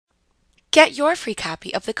Get your free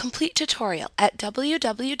copy of the complete tutorial at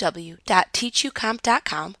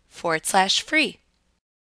www.teachucomp.com/free.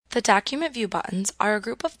 The Document View buttons are a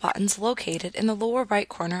group of buttons located in the lower right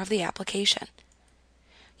corner of the application.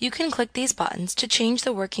 You can click these buttons to change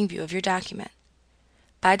the working view of your document.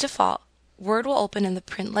 By default, Word will open in the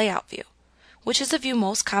Print Layout view, which is the view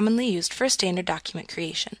most commonly used for standard document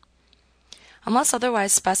creation. Unless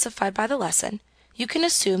otherwise specified by the lesson, you can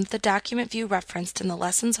assume that the document view referenced in the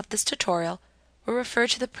lessons of this tutorial will refer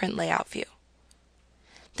to the Print Layout view.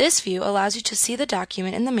 This view allows you to see the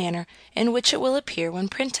document in the manner in which it will appear when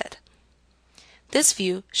printed. This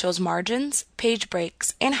view shows margins, page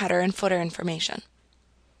breaks, and header and footer information.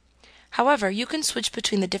 However, you can switch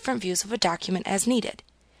between the different views of a document as needed.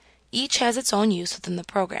 Each has its own use within the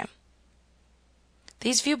program.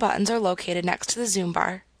 These view buttons are located next to the zoom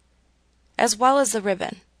bar, as well as the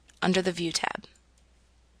ribbon under the View tab.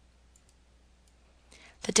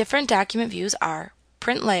 The different document views are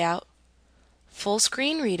Print Layout, Full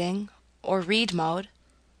Screen Reading or Read Mode,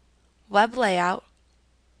 Web Layout,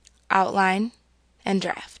 Outline, and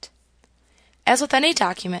Draft. As with any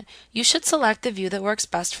document, you should select the view that works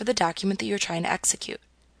best for the document that you're trying to execute.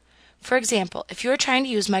 For example, if you are trying to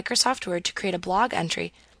use Microsoft Word to create a blog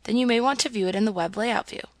entry, then you may want to view it in the Web Layout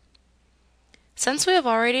view. Since we have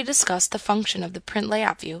already discussed the function of the Print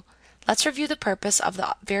Layout view, let's review the purpose of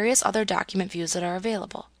the various other document views that are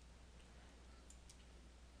available.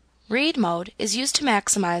 Read Mode is used to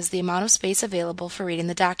maximize the amount of space available for reading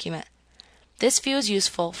the document. This view is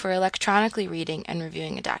useful for electronically reading and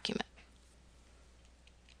reviewing a document.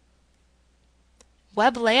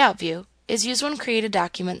 Web Layout View is used when creating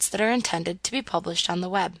documents that are intended to be published on the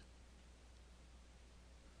web.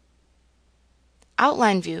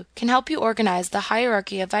 Outline View can help you organize the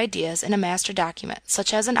hierarchy of ideas in a master document,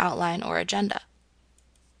 such as an outline or agenda.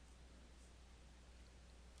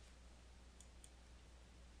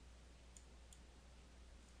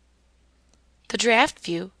 The Draft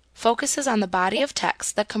View focuses on the body of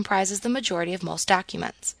text that comprises the majority of most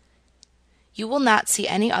documents. You will not see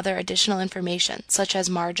any other additional information, such as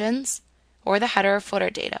margins or the header or footer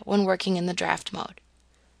data, when working in the draft mode.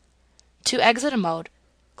 To exit a mode,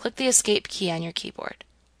 click the Escape key on your keyboard,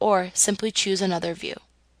 or simply choose another view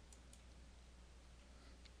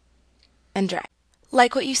and drag.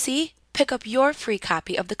 Like what you see? Pick up your free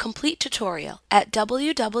copy of the complete tutorial at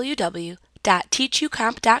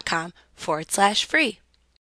www.teachucomp.com/free.